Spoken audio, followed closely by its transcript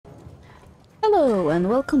Hello and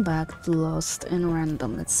welcome back to Lost in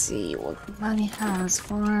Random. Let's see what Money has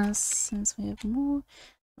for us since we have more.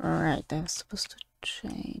 Alright, I'm supposed to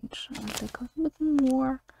change. I'll take a bit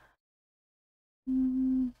more.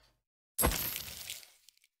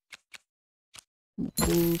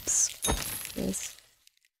 Oops. Yes.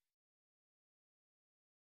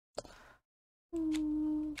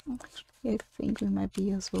 Actually, I think we might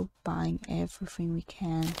be as well buying everything we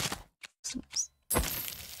can.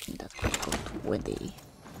 That could go to Wendy.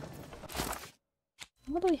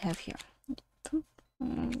 What do we have here?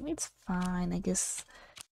 It's fine, I guess.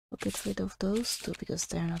 We'll get rid of those two because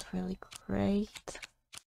they're not really great.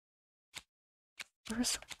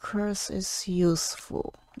 First curse is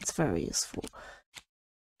useful. It's very useful.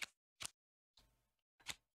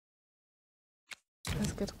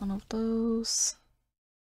 Let's get one of those.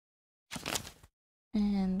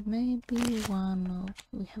 And maybe one of...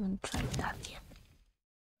 we haven't tried that yet.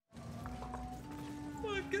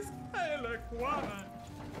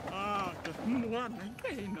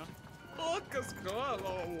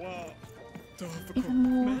 Even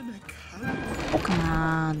more. Oh, come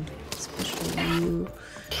on. Especially you.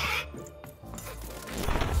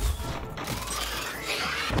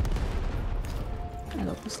 I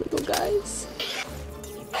love those little guys.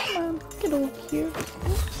 Come on, get over here.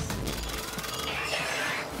 Oops.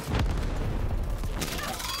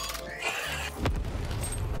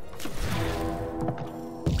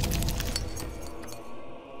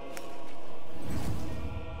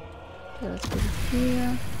 Okay, let's put it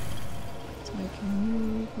here. So I can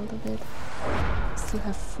move a little bit. Still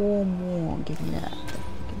have 4 more. Give me that.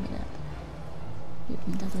 Give me that. Give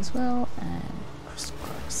me that as well. And crystal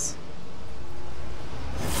curse.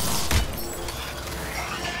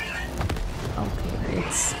 Okay,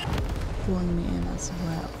 it's pulling me in as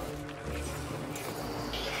well.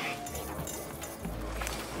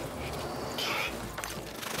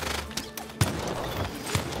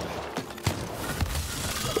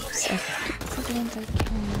 Oops, I can't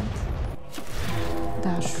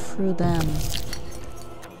dash through them.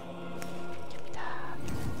 Give me that.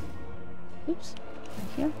 Oops,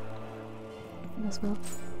 right here. As well.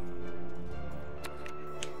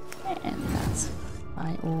 And that's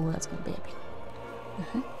fine. Oh, that's gonna be epic.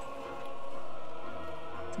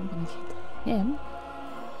 So I'm gonna hit him,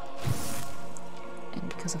 and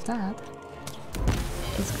because of that,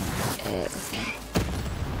 it's gonna hit everything.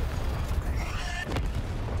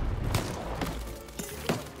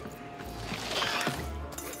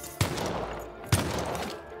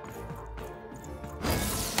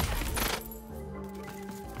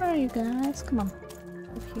 Where are you guys? Come on.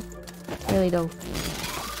 Okay. Really though.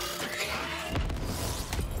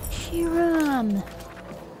 Run!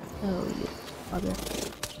 Oh, you bugger.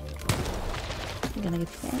 I'm gonna get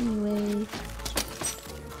hit anyway.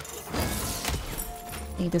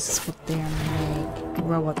 I think this is what they're like.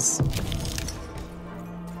 Robots. And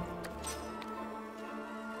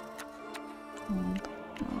I'm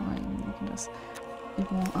gonna just... it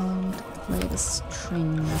won't allow me to play the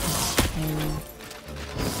string of his tail.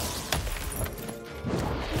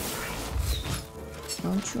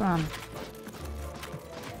 Don't you run.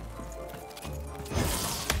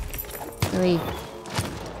 Really?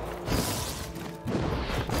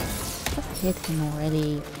 I've hit him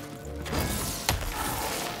already.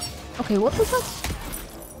 Okay, what was that?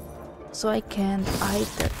 So I can't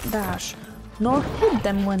either dash nor hit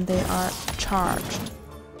them when they are charged.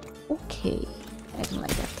 Okay, I don't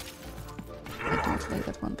like that. I don't like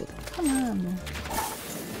that one bit. Come on.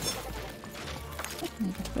 How can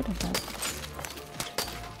I get rid of that?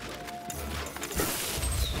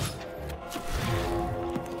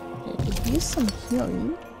 Use some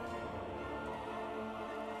healing.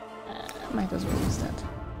 Might as well use that.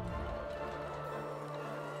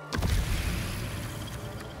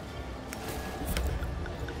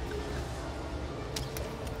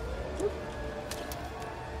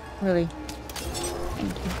 Really?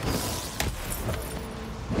 Thank you.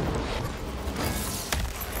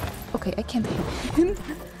 Okay, I can't hit him.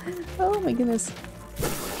 Oh my goodness.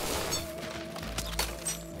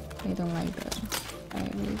 I don't like that. I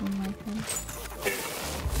really don't like them.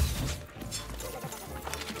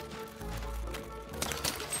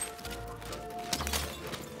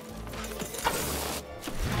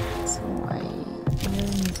 So I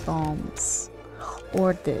need bombs.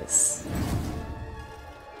 Or this.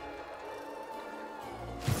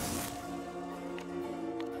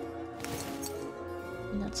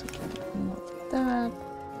 And that's okay. Move that.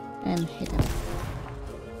 And hit him.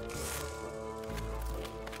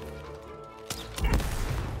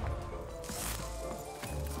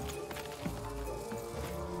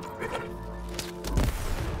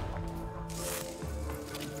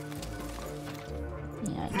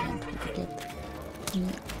 Yeah.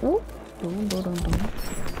 Oh, don't.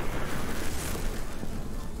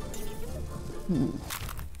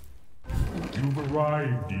 You've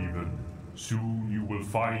arrived, even. Soon you will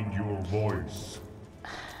find your voice.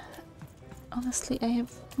 Honestly, I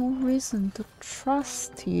have no reason to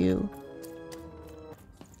trust you.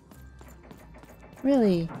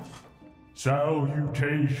 Really?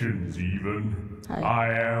 Salutations, even. Hi.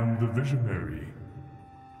 I am the visionary.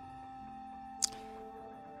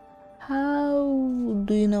 How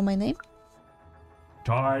do you know my name?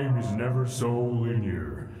 Time is never so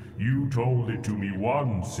linear. You told it to me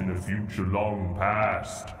once in a future long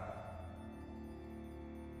past.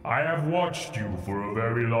 I have watched you for a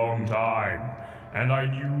very long time, and I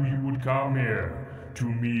knew you would come here, to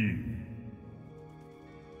me.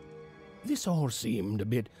 This all seemed a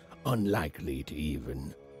bit unlikely to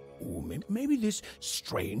even. Ooh, maybe this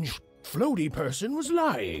strange, floaty person was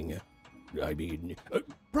lying. I mean,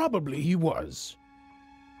 probably he was.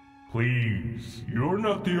 Please, you're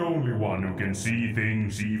not the only one who can see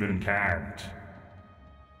things even can't.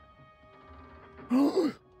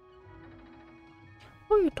 Who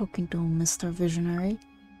are you talking to, Mr. Visionary?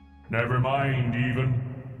 Never mind, even.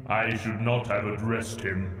 I should not have addressed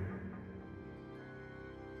him.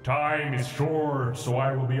 Time is short, so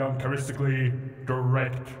I will be uncharacteristically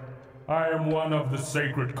direct. I am one of the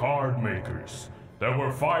sacred card makers. There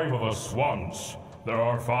were 5 of us once. There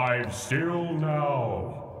are 5 still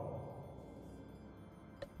now.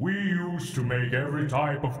 We used to make every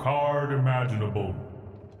type of card imaginable.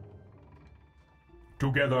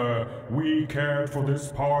 Together, we cared for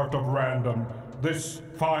this part of random, this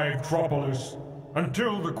 5-tropolis,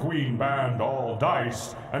 until the Queen banned all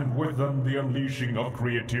dice, and with them the unleashing of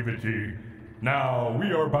creativity. Now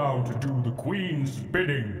we are bound to do the Queen's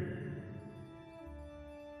bidding.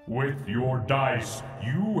 With your dice,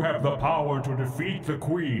 you have the power to defeat the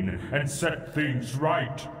Queen and set things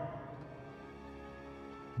right.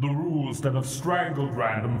 The rules that have strangled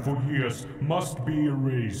random for years must be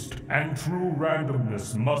erased, and true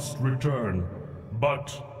randomness must return.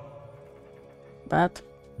 But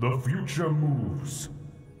the future moves,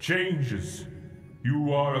 changes.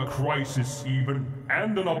 You are a crisis even,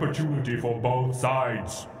 and an opportunity for both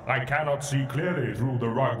sides. I cannot see clearly through the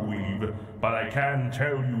rugweave, but I can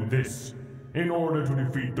tell you this. In order to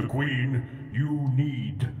defeat the Queen, you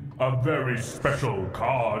need a very special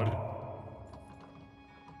card.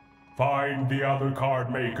 Find the other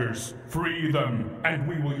card makers, free them, and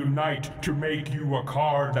we will unite to make you a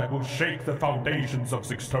card that will shake the foundations of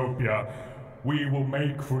Sixtopia. We will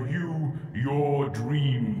make for you your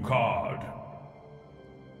dream card.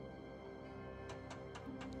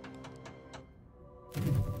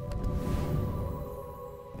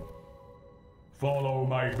 Follow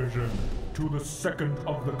my vision to the second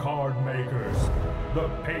of the card makers, the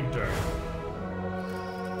painter.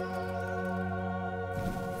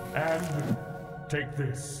 And take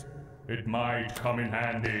this. It might come in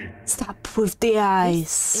handy. Stop with the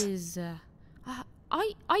eyes. This is,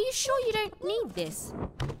 are you sure you don't need this?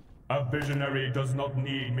 A visionary does not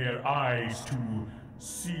need mere eyes to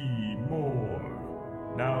see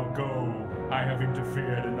more. Now go. I have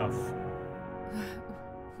interfered enough.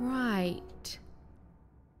 Right.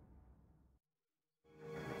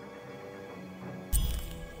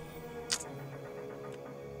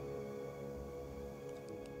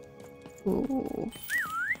 Ooh.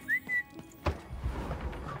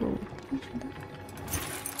 Cool.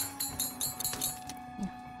 Yeah.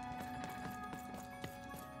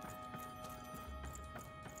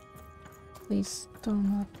 Please do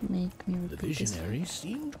not make me The repeat this. visionary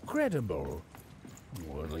seemed credible.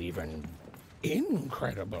 Well, even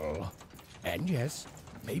incredible. And yes,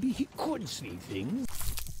 maybe he could see things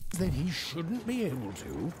that he shouldn't be able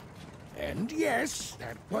to. And yes,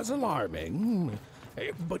 that was alarming.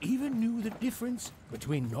 But even knew the difference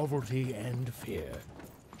between novelty and fear.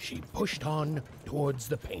 She pushed on towards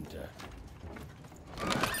the painter.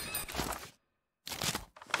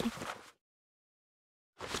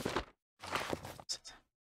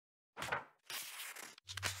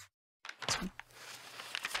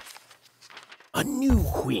 A new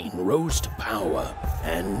queen rose to power,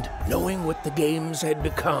 and, knowing what the games had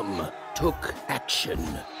become, took action.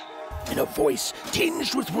 In a voice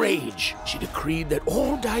tinged with rage, she decreed that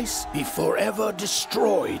all dice be forever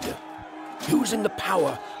destroyed. Using the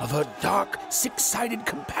power of her dark, six-sided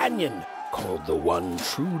companion, called the One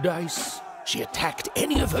True Dice, she attacked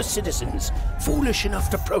any of her citizens foolish enough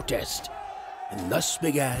to protest. And thus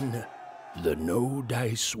began the No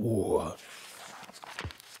Dice War.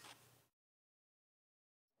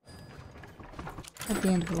 At the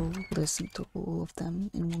end, we'll listen to all of them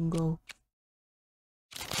in one go.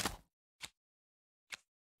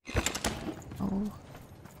 Oh,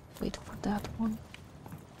 wait for that one.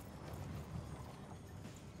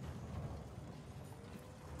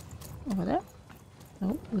 Over there?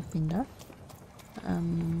 No, we've been there.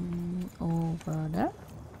 Over there?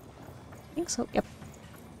 I think so, yep.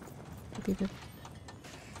 Yep.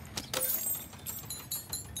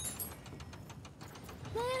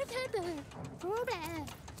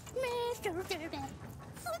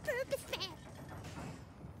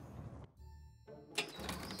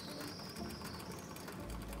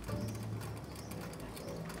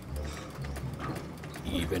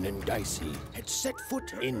 Even and Dicey had set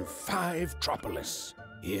foot in Five-tropolis.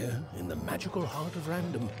 Here, in the magical heart of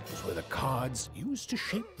Random, was where the cards used to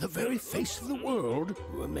shape the very face of the world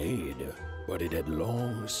were made. But it had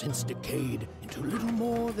long since decayed into little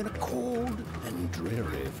more than a cold and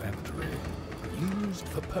dreary factory, used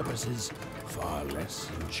for purposes far less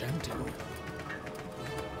enchanting.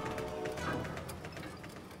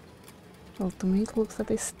 Well, to me it looks like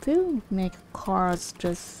they still make cards,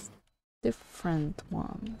 just different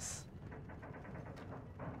ones.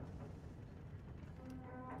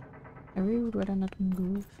 I really would rather not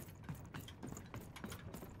move.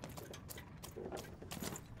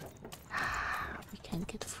 We can't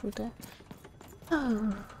get through there.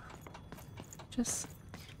 Oh, just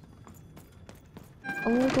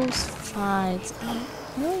all those fights are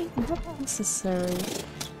really not necessary.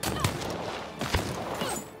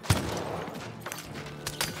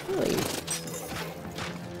 Really?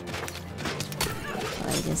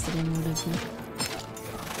 I guess they didn't really do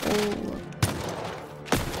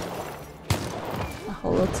a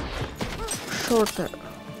whole lot shorter.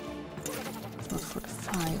 It's not for the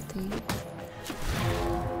fighting.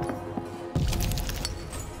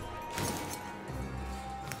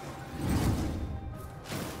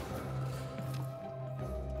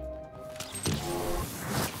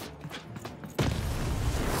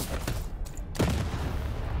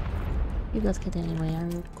 You got it anyway, are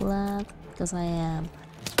you glad? Because I am.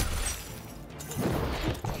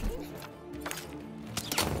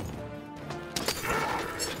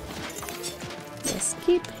 Yes,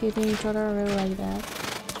 keep hitting each other, I really like that.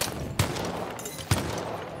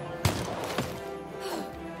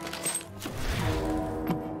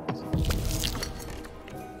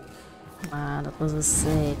 Wow, that was a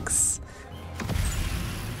 6.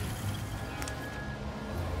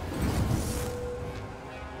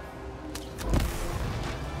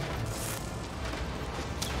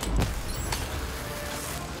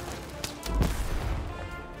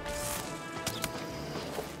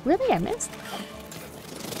 Really, I missed?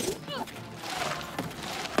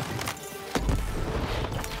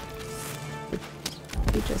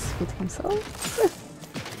 He just hit himself.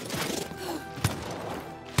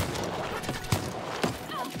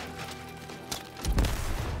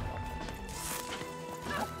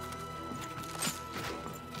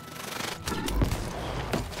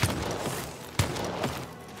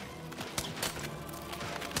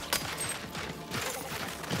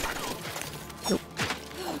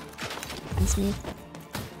 Me.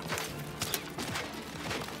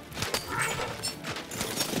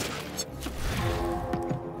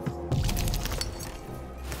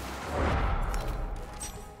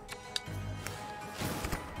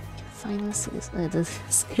 Final series.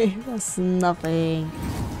 This game has nothing.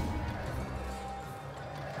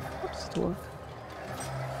 How does it work?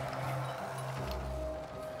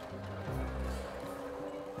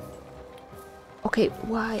 Okay,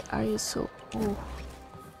 why are you so? Oh.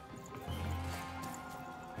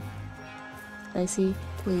 I see,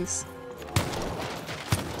 please.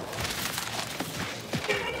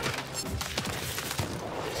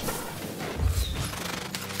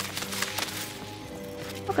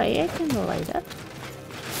 Okay, I can go like that.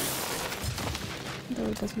 Though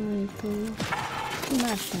it doesn't really do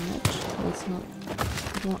much damage. It's not.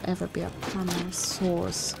 It won't ever be a primary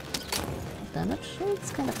source of damage. So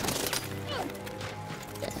it's kind of fun.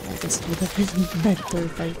 Yeah, I guess it would have been better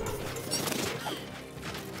if I.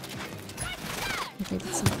 I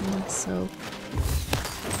did something like so.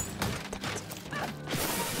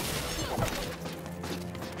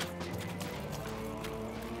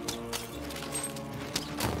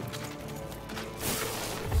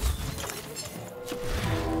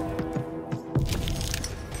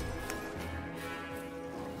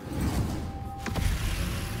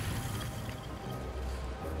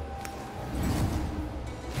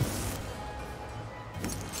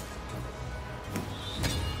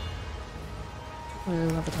 I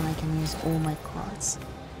really love it when I can use all my cards.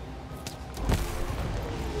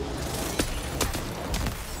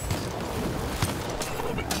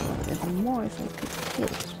 Even more if I could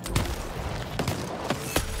hit.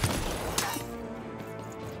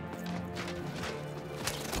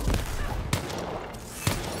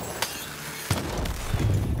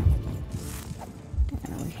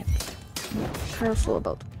 Be careful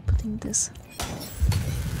about putting this.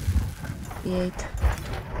 The 8.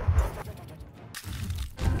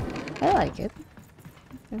 I like it.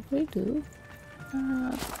 I really do. We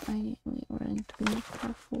are going to be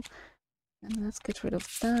careful. And let's get rid of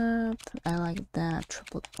that. I like that.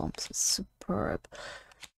 Triple bombs is superb.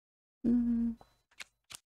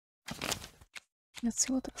 Let's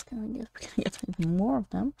see what else can we get. We can get even more of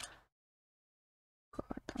them.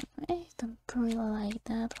 I don't really like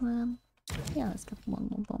that one. Yeah, let's get one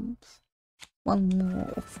more bombs. One more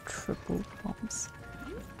of triple bombs.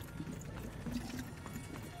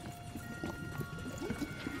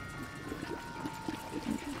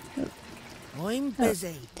 I'm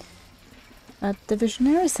busy. The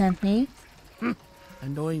visionary sent me.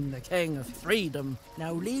 And I'm the king of freedom.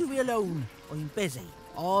 Now leave me alone. I'm busy.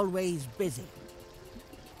 Always busy.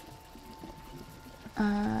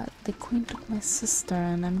 The queen took my sister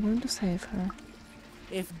and I'm going to save her.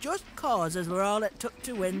 If just causes were all it took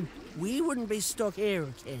to win, we wouldn't be stuck here,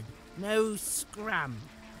 kid. No scram.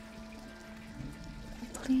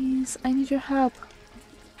 Please, I need your help.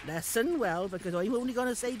 Listen well, because I'm only going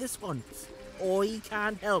to say this once. I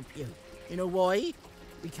can't help you. You know why?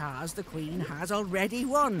 Because the queen has already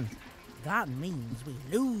won. That means we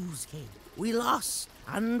lose, kid. We lost,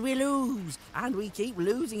 and we lose, and we keep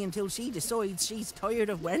losing until she decides she's tired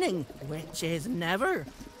of winning, which is never.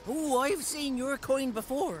 Oh, I've seen your coin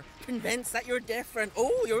before, convinced that you're different,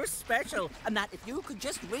 oh, you're special, and that if you could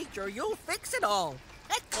just reach her, you'll fix it all.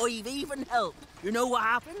 Heck, I've even helped. You know what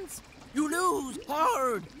happens? You lose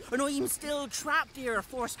hard, and I'm still trapped here,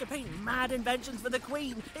 forced to paint mad inventions for the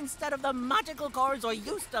queen instead of the magical cards I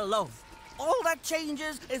used to love. All that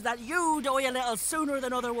changes is that you die a little sooner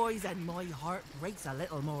than otherwise, and my heart breaks a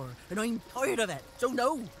little more, and I'm tired of it. So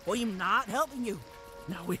no, I'm not helping you.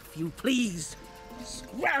 Now, if you please,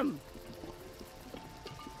 scram!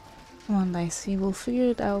 Come on, Dicey, we'll figure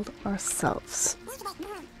it out ourselves.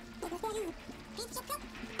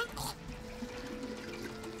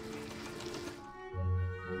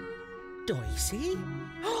 Dicey?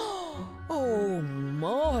 Oh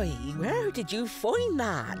my, where did you find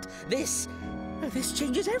that? This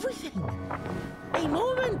changes everything. A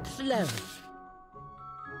moment, love.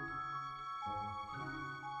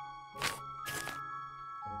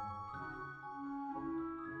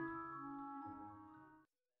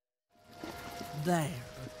 There,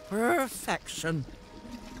 perfection.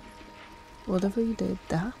 Whatever you did,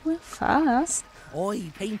 that went fast. I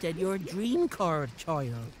painted your dream card,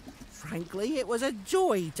 child. Frankly, it was a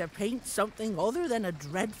joy to paint something other than a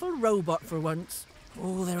dreadful robot for once.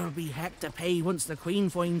 Oh, there'll be heck to pay once the queen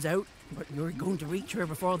finds out, but you're going to reach her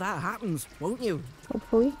before that happens, won't you?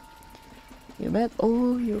 Hopefully. You bet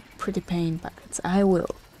all your pretty paint buckets. I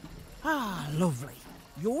will. Ah, lovely.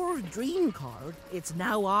 Your dream card, it's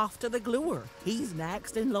now off to the gluer. He's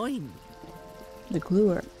next in line. The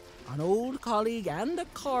gluer. An old colleague and a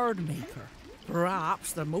card maker.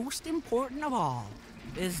 Perhaps the most important of all.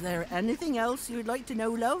 Is there anything else you'd like to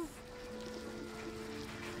know, love?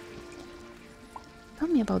 Tell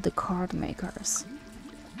me about the card makers.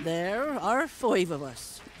 There are 5 of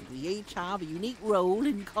us. We each have a unique role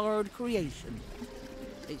in card creation.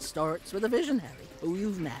 It starts with a visionary, who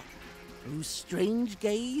you've met, whose strange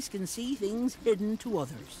gaze can see things hidden to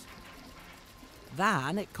others.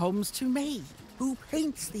 Then it comes to me, who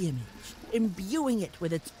paints the image, imbuing it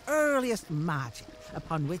with its earliest magic,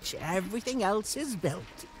 upon which everything else is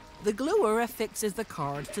built. The gluer affixes the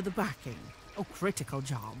card to the backing. A critical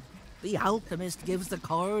job. The alchemist gives the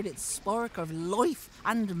card its spark of life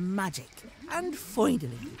and magic. And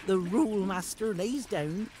finally, the rule master lays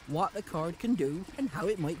down what the card can do and how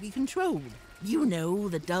it might be controlled. You know,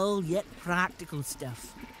 the dull yet practical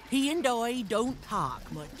stuff. He and I don't talk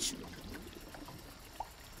much.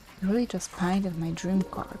 You really just painted my dream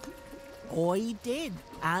card. I did,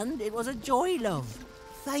 and it was a joy, love.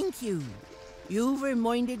 Thank you. You've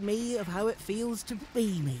reminded me of how it feels to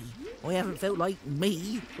be me. I haven't felt like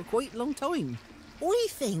me for quite a long time. I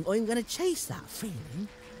think I'm going to chase that feeling.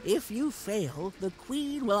 If you fail, the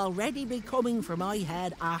queen will already be coming for my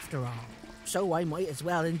head after all. So I might as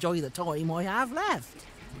well enjoy the time I have left.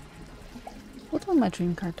 What will my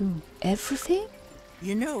dream card do? Everything?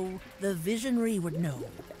 You know, the visionary would know,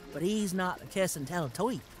 but he's not a kiss and tell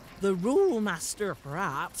type. The rule master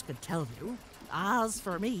perhaps could tell you. As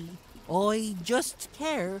for me, I just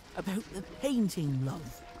care about the painting,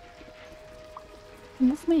 love.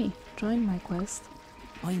 Move me. Join my quest.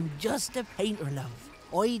 I'm just a painter, love.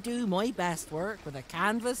 I do my best work with a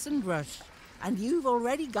canvas and brush, and you've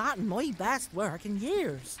already gotten my best work in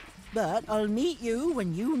years. But I'll meet you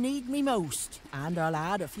when you need me most, and I'll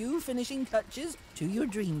add a few finishing touches to your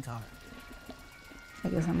dream card. I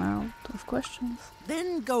guess I'm out of questions.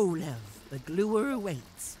 Then go, love. The gluer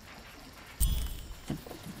awaits. And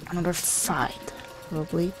another fight,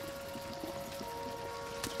 probably.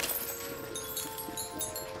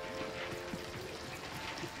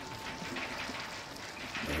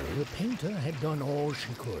 The painter had done all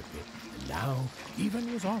she could, and now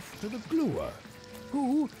Even was off to the gluer,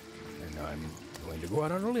 who, and I'm going to go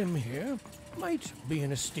out on a limb here, might be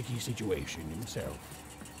in a sticky situation himself.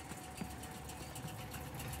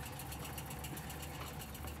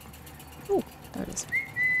 Oh, there it is.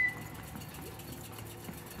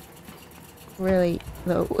 Really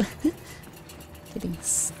low. Getting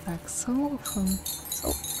stuck so often,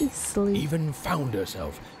 so easily. Even found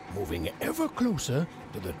herself moving ever closer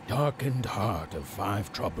to the darkened heart of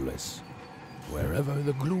Five Troublous. Wherever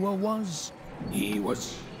the gluer was, he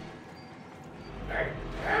was.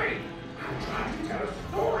 Hey, I'm trying to tell a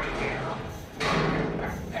story here.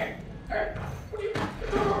 Hey, what do you...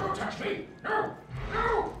 Don't touch me! No!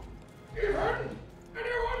 Even!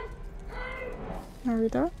 Anyone? Are we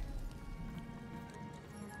there?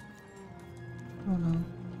 Oh no.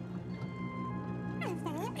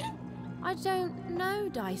 I don't know,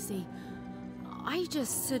 Dicey. I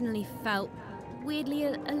just suddenly felt weirdly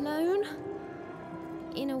alone.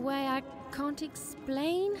 In a way I can't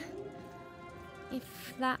explain.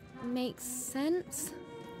 If that makes sense.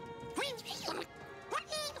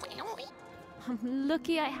 I'm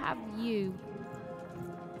lucky I have you.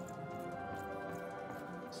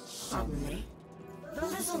 Suddenly, the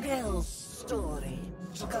little girl's story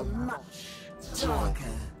took a much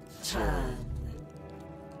darker turn.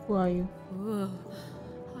 Who are you? Ugh.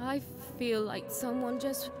 I feel like someone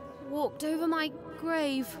just walked over my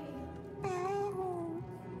grave.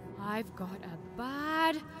 I've got a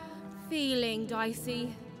bad feeling,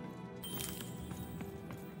 Dicey.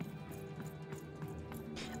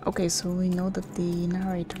 Okay, so we know that the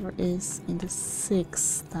narrator is in the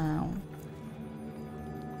 6th town.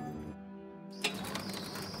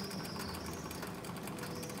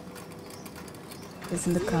 It's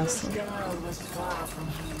in the castle. The girl was far from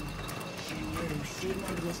home. She knew she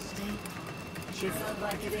made a mistake. She felt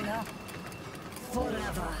like giving up.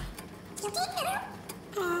 Forever.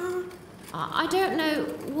 I don't know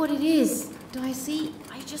what it is, Dicey.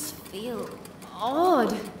 I just feel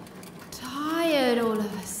odd. Tired all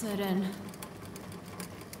of a sudden.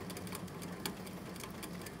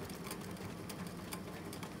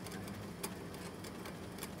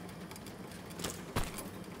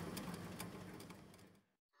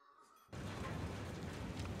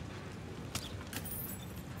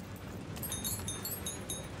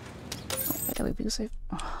 Because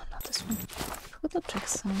oh, not this one. I forgot to check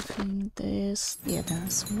something. There's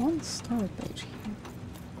there's one story page here.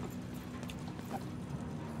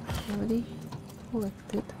 Already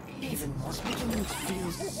collected. Even was beginning to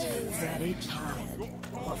feel so very tired.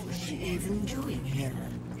 What was she even doing here?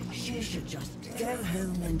 She should just go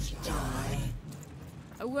home and die.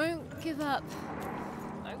 I won't give up.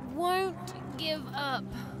 I won't give up.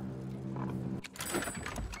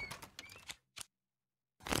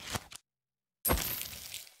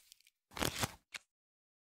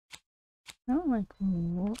 Oh my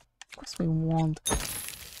god, of course we won't.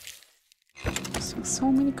 There's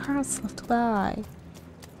so many cards left to buy.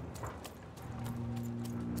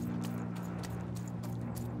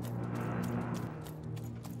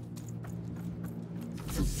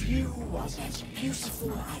 The view was as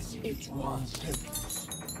beautiful as it was hopeless,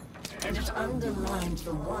 and it underlined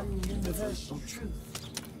the one universal truth.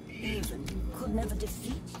 Even could never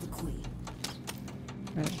defeat the Queen.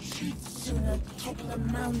 She'd sooner topple a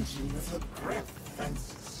mountain with her breath than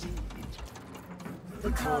succeed.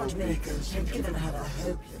 The card makers had given her a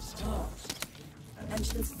hopeless task, and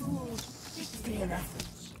the fool's Sisyphean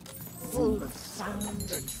efforts, full of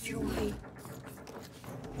sound and fury,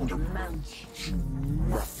 would amount to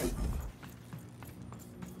nothing.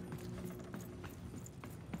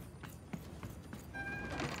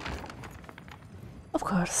 Of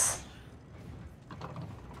course.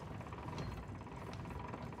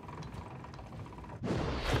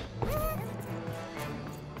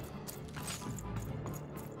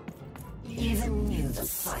 Even knew the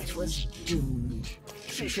fight was doomed.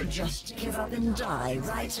 She should just give up and die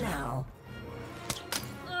right now.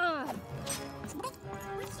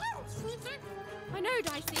 I know,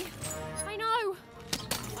 Dicey. I know.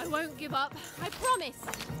 I won't give up. I promise.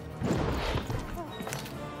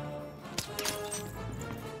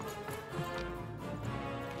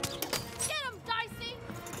 Get him, Dicey.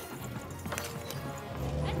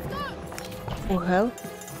 Let's go. Oh hell.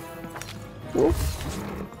 Woof.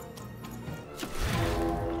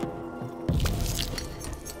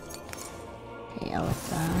 Okay, I'll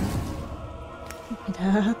me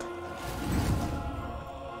that.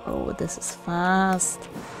 Oh, this is fast.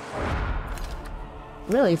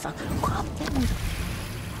 Really fast. God damn it.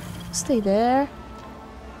 Stay there.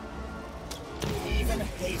 Even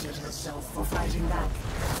hated herself for fighting back.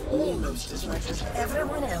 Almost as much as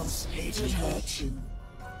everyone else hated her too.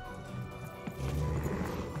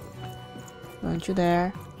 Don't you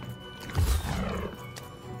dare.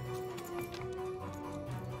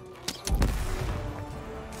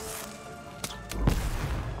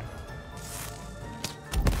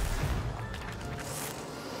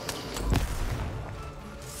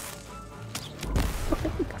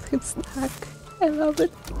 It's stuck. I love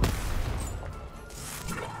it.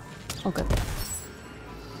 Oh god.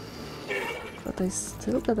 But I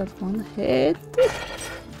still got that one hit.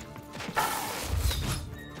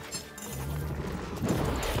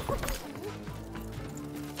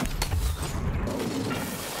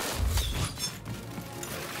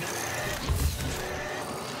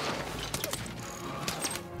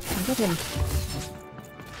 I got him.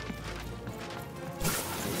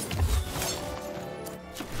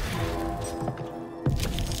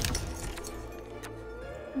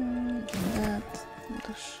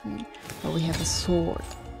 Oh, we have a sword.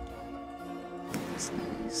 That's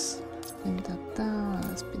nice. Spin that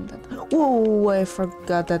down. Spin that down. Whoa! I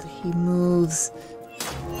forgot that he moves.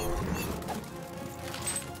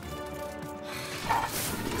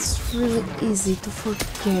 It's really easy to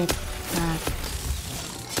forget that.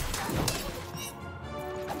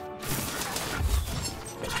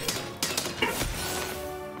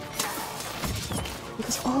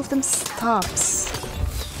 Because all of them stops.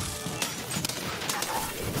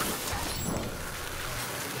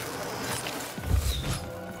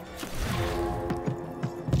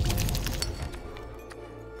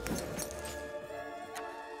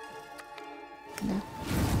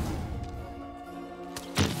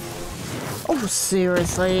 Oh,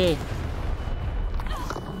 seriously?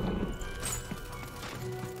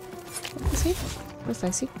 Is he? Where's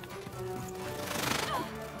Dicey?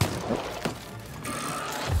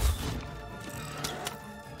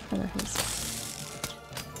 Oh, there he is.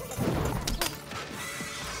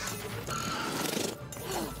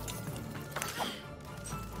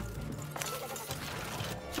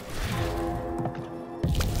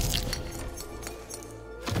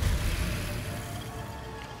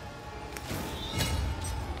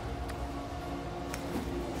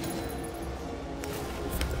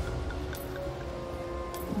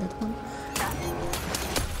 That one.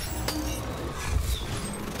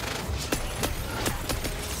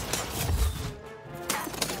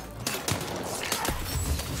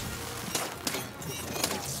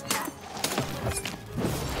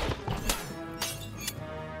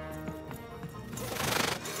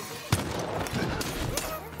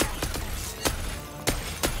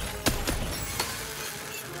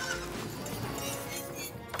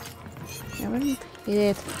 I haven't hit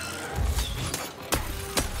it.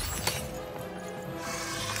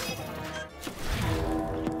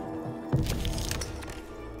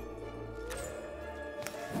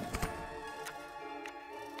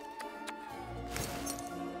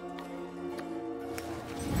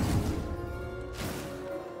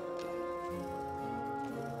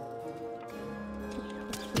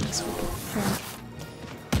 Yes, we can try.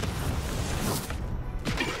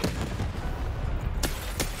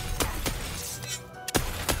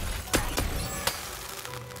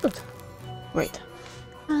 Good. Great.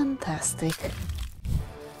 Fantastic.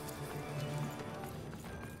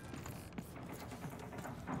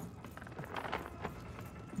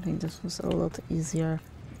 I think this was a lot easier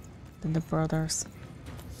than the brothers.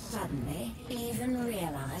 Suddenly, Even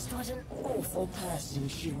realized what an awful person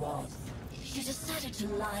she was. She decided to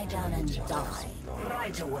lie down and die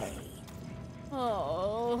right away.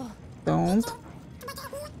 Oh, Don't.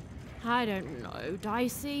 I don't know,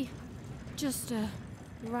 Dicey. Just a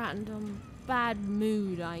random bad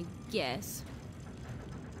mood, I guess.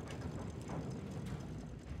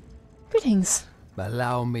 Greetings.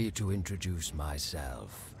 Allow me to introduce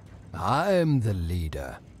myself. I'm the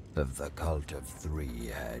leader of the Cult of Three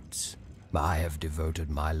Heads. I have devoted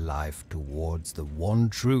my life towards the one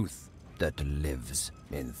truth that lives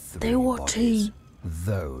in three They were bodies. team.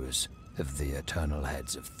 Those of the eternal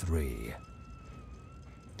heads of three.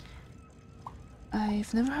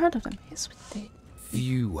 I've never heard of them. Yes, we did.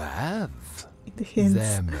 Few have. The hints.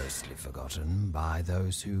 They're mostly forgotten by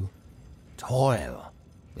those who toil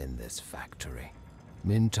in this factory.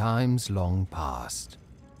 In times long past,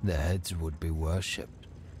 the heads would be worshipped.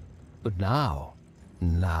 But now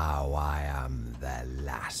I am their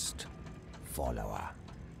last follower.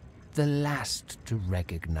 The last to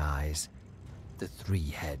recognize the three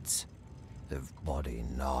heads of body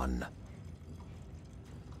none.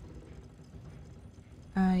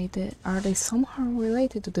 Are they somehow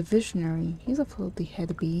related to the visionary? He's a floaty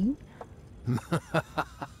head being. The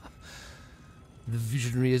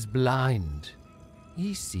visionary is blind.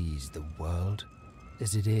 He sees the world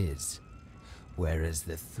as it is, whereas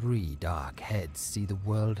the three dark heads see the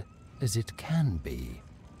world as it can be.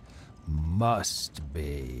 Must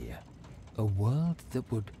be. A world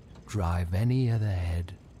that would drive any other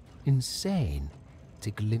head insane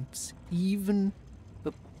to glimpse even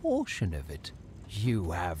a portion of it.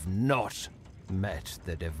 You have not met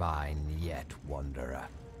the divine yet, Wanderer.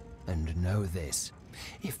 And know this,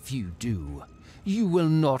 if you do, you will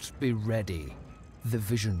not be ready. The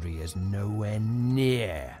visionary is nowhere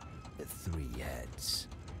near the three heads.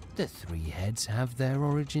 The three heads have their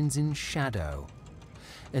origins in shadow,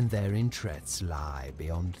 and their interests lie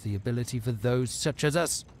beyond the ability for those such as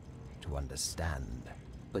us to understand.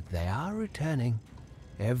 But they are returning.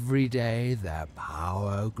 Every day their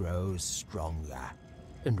power grows stronger,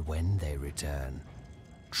 and when they return,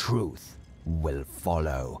 truth will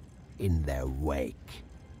follow in their wake.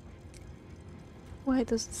 Why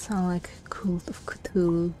does it sound like Cult of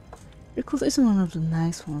Cthulhu? Your cult isn't one of the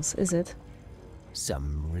nice ones, is it?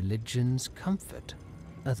 Some religions comfort,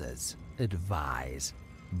 others advise.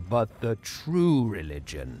 But the true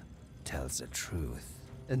religion tells the truth.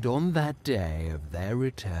 And on that day of their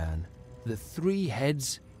return, the three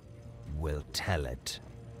heads will tell it.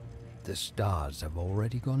 The stars have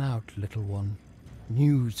already gone out, little one.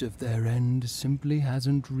 News of their end simply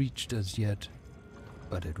hasn't reached us yet.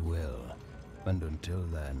 But it will. And until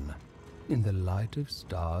then, in the light of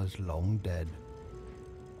stars long dead,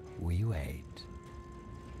 we wait.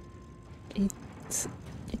 It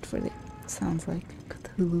really sounds like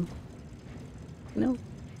Cthulhu. No.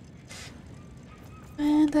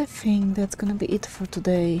 And I think that's gonna be it for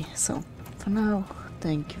today. So, for now,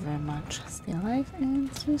 thank you very much. Stay alive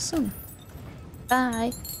and see you soon.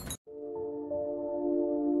 Bye!